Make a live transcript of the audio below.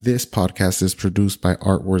This podcast is produced by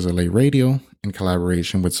Art Wars LA Radio in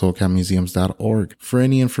collaboration with SoCalMuseums.org. For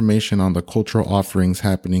any information on the cultural offerings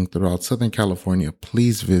happening throughout Southern California,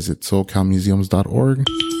 please visit SoCalMuseums.org.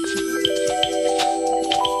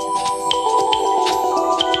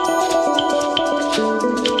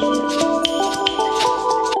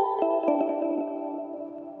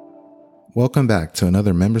 Welcome back to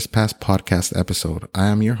another Members Pass podcast episode. I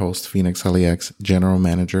am your host, Phoenix LAX, General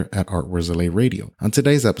Manager at Art Wars LA Radio. On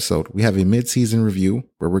today's episode, we have a mid-season review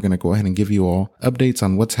where we're going to go ahead and give you all updates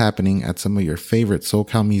on what's happening at some of your favorite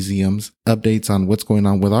SoCal museums, updates on what's going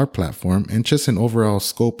on with our platform, and just an overall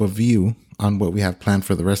scope of view on what we have planned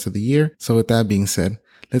for the rest of the year. So with that being said,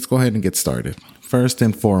 let's go ahead and get started. First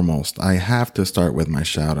and foremost, I have to start with my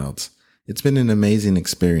shout-outs. It's been an amazing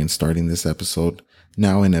experience starting this episode.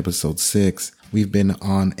 Now in episode 6, we've been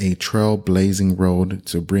on a trailblazing road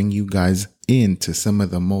to bring you guys into some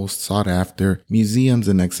of the most sought after museums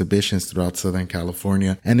and exhibitions throughout Southern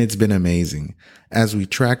California, and it's been amazing. As we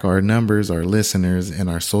track our numbers, our listeners, and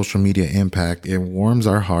our social media impact, it warms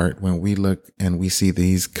our heart when we look and we see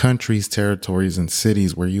these countries, territories, and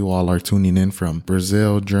cities where you all are tuning in from.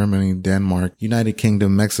 Brazil, Germany, Denmark, United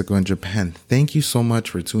Kingdom, Mexico, and Japan. Thank you so much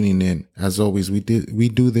for tuning in. As always, we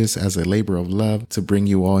do this as a labor of love to bring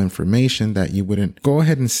you all information that you wouldn't go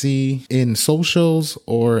ahead and see in socials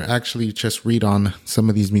or actually just read on some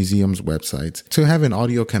of these museums' websites. To have an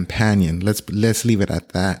audio companion, let's leave it at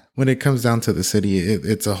that. When it comes down to the city,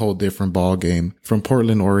 it's a whole different ball game. From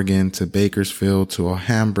Portland, Oregon to Bakersfield to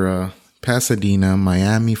Alhambra, Pasadena,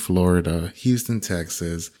 Miami, Florida, Houston,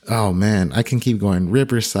 Texas. Oh man, I can keep going.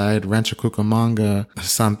 Riverside, Rancho Cucamonga,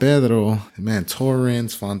 San Pedro, man,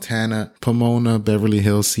 Torrance, Fontana, Pomona, Beverly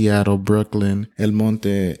Hills, Seattle, Brooklyn, El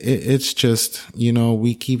Monte. It's just,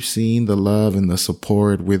 we keep seeing the love and the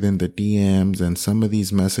support within the DMs and some of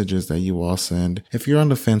these messages that you all send. If you're on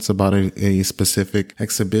the fence about a specific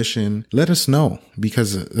exhibition, let us know,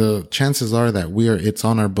 because the chances are that it's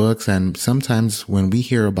on our books, and sometimes when we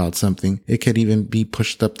hear about something, it could even be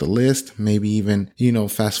pushed up the list, maybe even,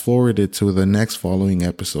 fast forwarded to the next following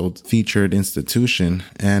episode featured institution.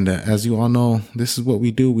 And as you all know, this is what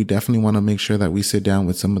we do. We definitely want to make sure that we sit down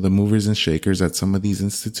with some of the movers and shakers at some of these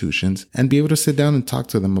institutions and be able to sit down and talk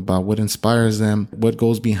to them about what inspires them, what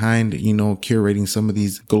goes behind, curating some of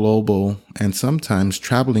these global and sometimes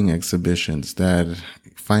traveling exhibitions that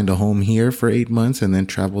find a home here for 8 months and then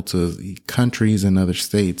travel to countries and other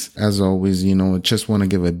states. As always, just want to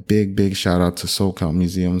give a big shout out to SoCal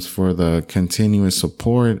Museums for the continuous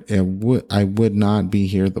support. I would not be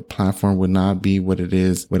here. The platform would not be what it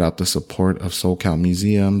is without the support of SoCal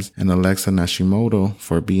Museums and Alexa Nashimoto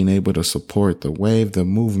for being able to support the wave, the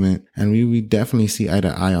movement. And we definitely see eye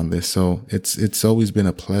to eye on this. So it's always been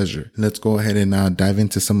a pleasure. Let's go ahead and dive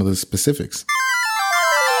into some of the specifics.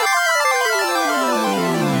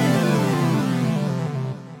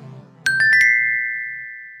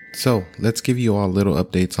 So let's give you all little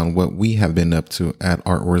updates on what we have been up to at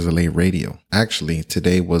Art Wars LA Radio. Actually,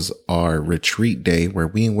 today was our retreat day where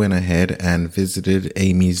we went ahead and visited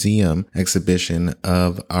a museum exhibition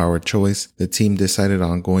of our choice. The team decided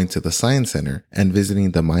on going to the Science Center and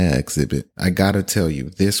visiting the Maya exhibit. I gotta tell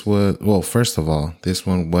you, first of all, this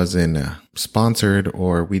one wasn't sponsored,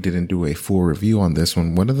 or we didn't do a full review on this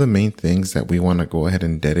one. One of the main things that we want to go ahead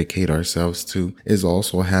and dedicate ourselves to is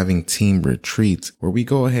also having team retreats where we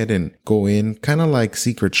go ahead and go in kind of like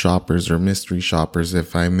secret shoppers or mystery shoppers,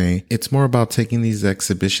 if I may. It's more about taking these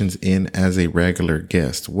exhibitions in as a regular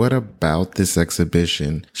guest. What about this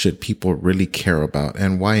exhibition should people really care about,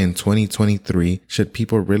 and why in 2023 should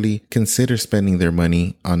people really consider spending their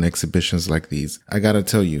money on exhibitions like these? I gotta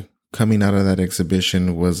tell you, coming out of that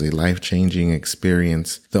exhibition was a life-changing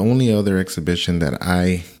experience. The only other exhibition that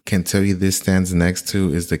I can tell you this stands next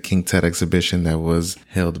to is the King Tut exhibition that was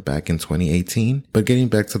held back in 2018. But getting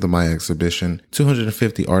back to the Maya exhibition,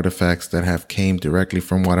 250 artifacts that have came directly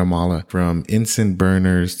from Guatemala, from incense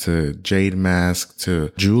burners to jade masks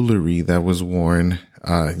to jewelry that was worn.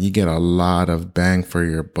 You get a lot of bang for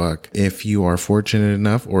your buck. If you are fortunate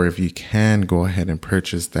enough, or if you can go ahead and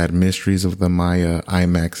purchase that Mysteries of the Maya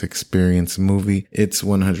IMAX experience movie, it's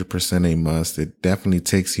 100% a must. It definitely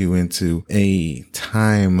takes you into a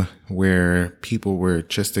time where people were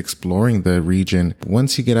just exploring the region.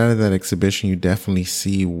 Once you get out of that exhibition, you definitely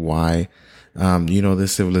see why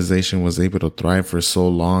this civilization was able to thrive for so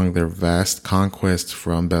long. Their vast conquests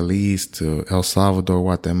from Belize to El Salvador,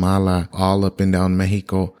 Guatemala, all up and down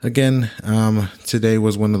Mexico. Again, today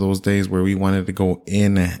was one of those days where we wanted to go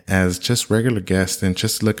in as just regular guests and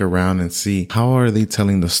just look around and see how are they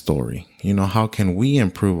telling the story. How can we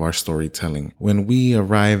improve our storytelling? When we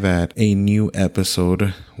arrive at a new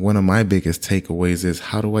episode, one of my biggest takeaways is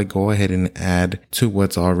how do I go ahead and add to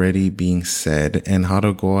what's already being said, and how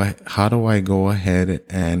do I go ahead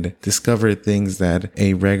and discover things that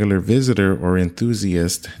a regular visitor or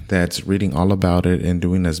enthusiast that's reading all about it and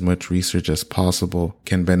doing as much research as possible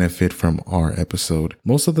can benefit from our episode.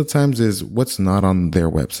 Most of the times is what's not on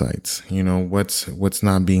their websites, what's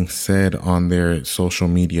not being said on their social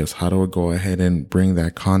medias. How do I go ahead and bring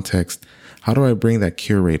that context? How do I bring that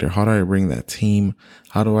curator? How do I bring that team?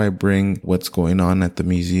 How do I bring what's going on at the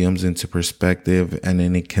museums into perspective and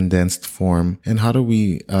in a condensed form? And how do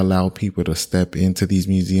we allow people to step into these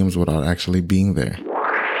museums without actually being there?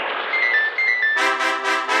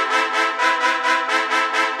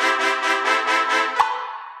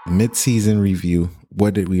 Mid-season review.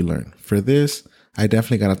 What did we learn? For this, I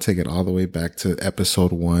definitely got to take it all the way back to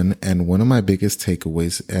episode 1. And one of my biggest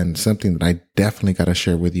takeaways, and something that I definitely got to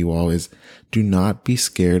share with you all, is do not be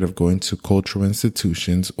scared of going to cultural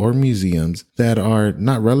institutions or museums that are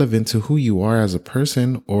not relevant to who you are as a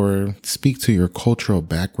person or speak to your cultural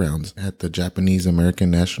backgrounds. At the Japanese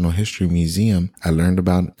American National History Museum, I learned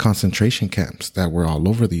about concentration camps that were all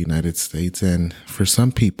over the United States. And for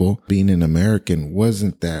some people, being an American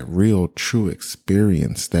wasn't that real, true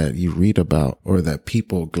experience that you read about or that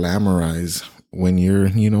people glamorize when you're,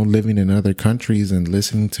 living in other countries and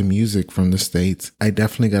listening to music from the States. I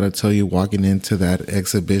definitely got to tell you, walking into that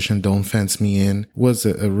exhibition, Don't Fence Me In, was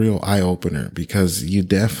a real eye opener, because you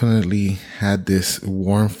definitely had this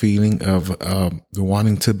warm feeling of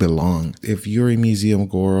wanting to belong. If you're a museum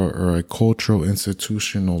goer or a cultural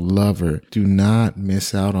institutional lover, do not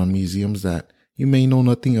miss out on museums that you may know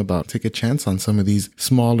nothing about. Take a chance on some of these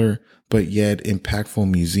smaller but yet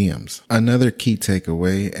impactful museums. Another key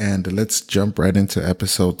takeaway, and let's jump right into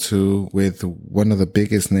episode 2 with one of the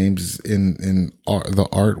biggest names in the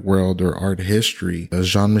art world or art history,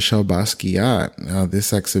 Jean-Michel Basquiat.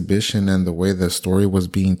 This exhibition and the way the story was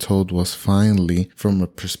being told was finally from a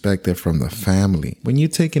perspective from the family. When you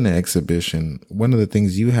take in an exhibition, one of the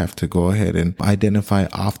things you have to go ahead and identify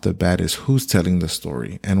off the bat is who's telling the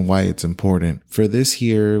story and why it's important. For this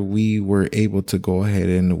year, we were able to go ahead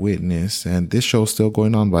and witness, and this show's still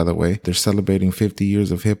going on, by the way. They're celebrating 50 years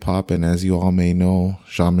of hip hop, and as you all may know,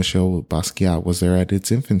 Jean-Michel Basquiat was there at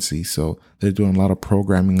its infancy, so they're doing a lot of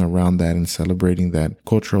programming around that and celebrating that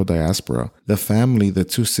cultural diaspora. The family, the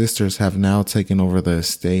two sisters, have now taken over the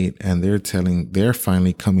estate, and they're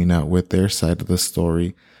finally coming out with their side of the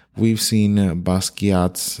story. We've seen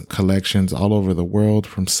Basquiat's collections all over the world,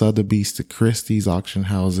 from Sotheby's to Christie's auction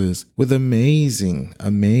houses, with amazing,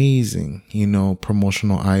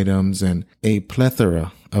 promotional items and a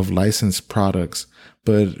plethora of licensed products.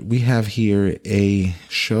 But we have here a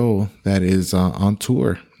show that is on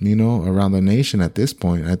tour, around the nation at this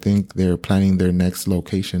point. I think they're planning their next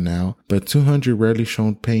location now. But 200 rarely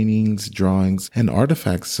shown paintings, drawings, and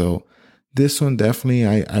artifacts. So this one definitely,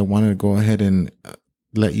 I want to go ahead and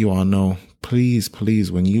let you all know, please,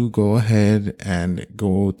 when you go ahead and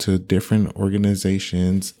go to different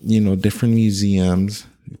organizations, different museums,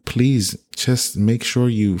 please just make sure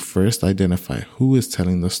you first identify who is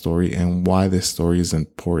telling the story and why this story is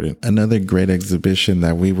important. Another great exhibition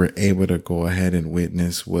that we were able to go ahead and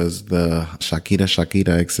witness was the Shakira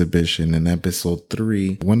exhibition in episode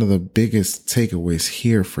 3. One of the biggest takeaways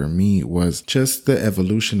here for me was just the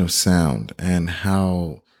evolution of sound and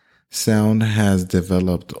how sound has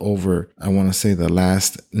developed over, I want to say, the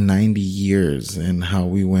last 90 years, and how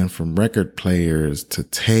we went from record players to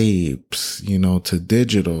tapes, to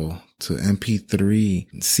digital, to MP3,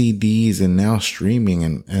 CDs, and now streaming,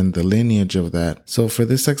 and the lineage of that. So for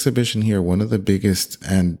this exhibition here, one of the biggest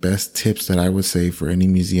and best tips that I would say for any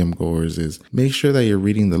museum goers is make sure that you're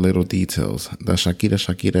reading the little details. The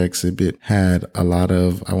Shakira exhibit had a lot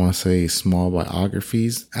of, I want to say, small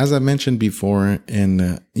biographies. As I mentioned before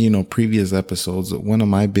in, previous episodes, one of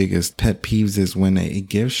my biggest pet peeves is when a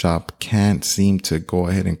gift shop can't seem to go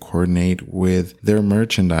ahead and coordinate with their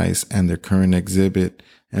merchandise and their current exhibit.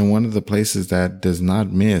 And one of the places that does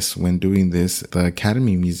not miss when doing this, the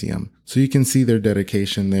Academy Museum. So you can see their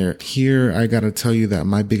dedication there. Here, I gotta tell you that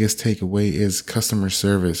my biggest takeaway is customer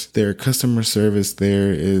service. Their customer service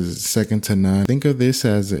there is second to none. Think of this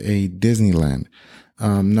as a Disneyland.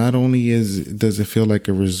 Not only does it feel like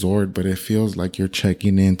a resort, but it feels like you're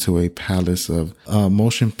checking into a palace of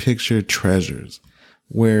motion picture treasures,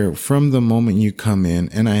 where from the moment you come in,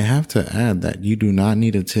 and I have to add that you do not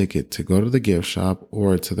need a ticket to go to the gift shop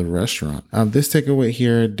or to the restaurant. This takeaway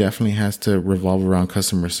here definitely has to revolve around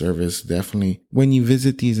customer service. Definitely when you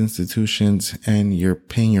visit these institutions and you're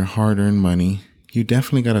paying your hard-earned money, you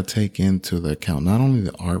definitely got to take into the account not only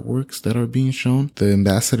the artworks that are being shown, the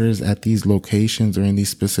ambassadors at these locations or in these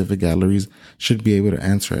specific galleries should be able to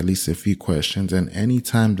answer at least a few questions. And any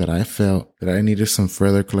time that I felt that I needed some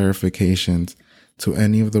further clarifications to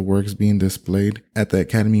any of the works being displayed at the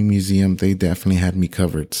Academy Museum, they definitely had me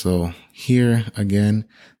covered. So here again,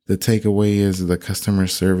 the takeaway is the customer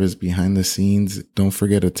service behind the scenes. Don't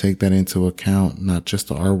forget to take that into account, not just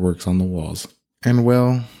the artworks on the walls. And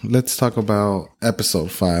well, let's talk about episode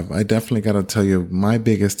 5. I definitely got to tell you my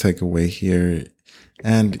biggest takeaway here.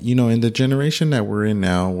 And, in the generation that we're in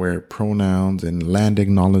now, where pronouns and land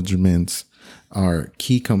acknowledgements are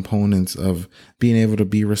key components of being able to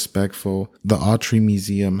be respectful, the Autry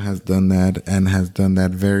Museum has done that and has done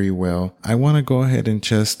that very well. I want to go ahead and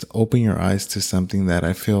just open your eyes to something that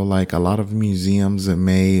I feel like a lot of museums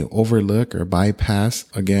may overlook or bypass.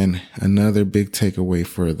 Again, another big takeaway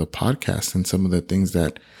for the podcast and some of the things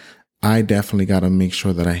that I definitely got to make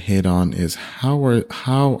sure that I hit on is how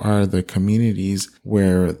are the communities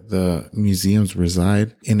where the museums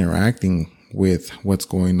reside interacting with what's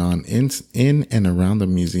going on in and around the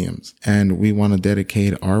museums. And we want to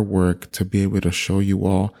dedicate our work to be able to show you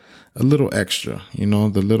all a little extra, the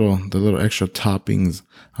little extra toppings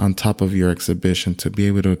on top of your exhibition, to be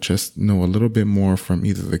able to just know a little bit more from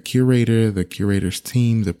either the curator, the curator's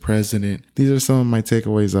team, the president. These are some of my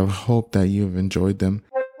takeaways. I hope that you've enjoyed them.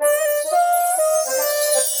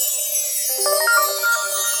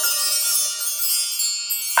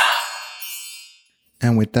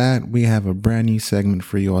 And with that, we have a brand new segment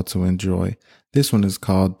for you all to enjoy. This one is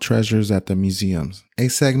called Treasures at the Museums, a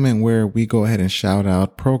segment where we go ahead and shout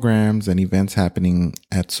out programs and events happening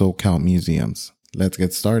at SoCal museums. Let's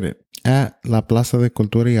get started. At La Plaza de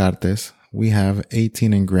Cultura y Artes, we have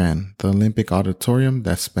 18 and Grand, the Olympic Auditorium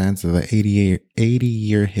that spans the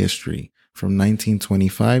 80-year history from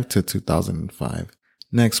 1925 to 2005.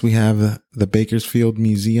 Next, we have the Bakersfield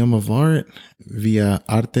Museum of Art via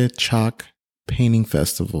Arte Chalk Painting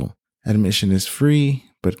Festival. Admission is free,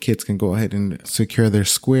 but kids can go ahead and secure their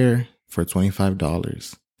square for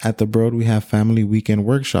 $25. At the Broad, we have Family Weekend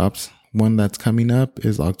Workshops. One that's coming up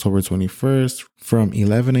is October 21st from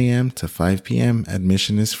 11 a.m. to 5 p.m.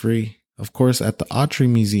 Admission is free. Of course, at the Autry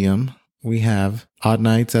Museum, we have Odd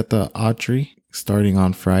Nights at the Autry starting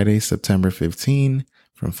on Friday, September 15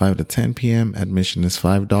 from 5 to 10 p.m. Admission is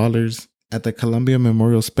 $5. At the Columbia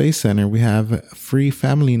Memorial Space Center, we have Free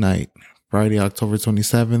Family Night Friday, October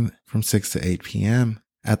 27th from 6 to 8 p.m.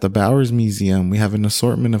 At the Bowers Museum, we have an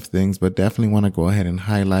assortment of things, but definitely want to go ahead and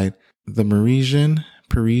highlight the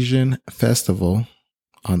Parisian Festival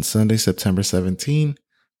on Sunday, September 17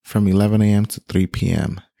 from 11 a.m. to 3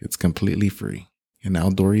 p.m. It's completely free, an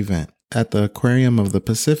outdoor event. At the Aquarium of the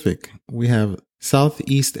Pacific, we have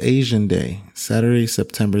Southeast Asian Day, Saturday,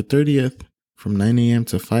 September 30th from 9 a.m.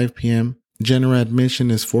 to 5 p.m. General admission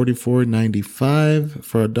is $44.95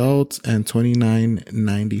 for adults and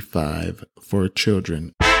 $29.95 for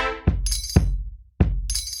children.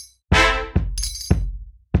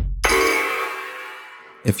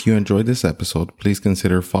 If you enjoyed this episode, please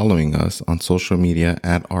consider following us on social media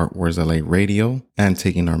at ArtWarsLA Radio and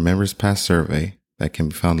taking our Members Pass survey that can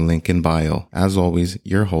be found link in bio. As always,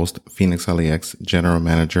 your host, Phoenix LAX, General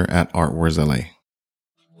Manager at ArtWarsLA.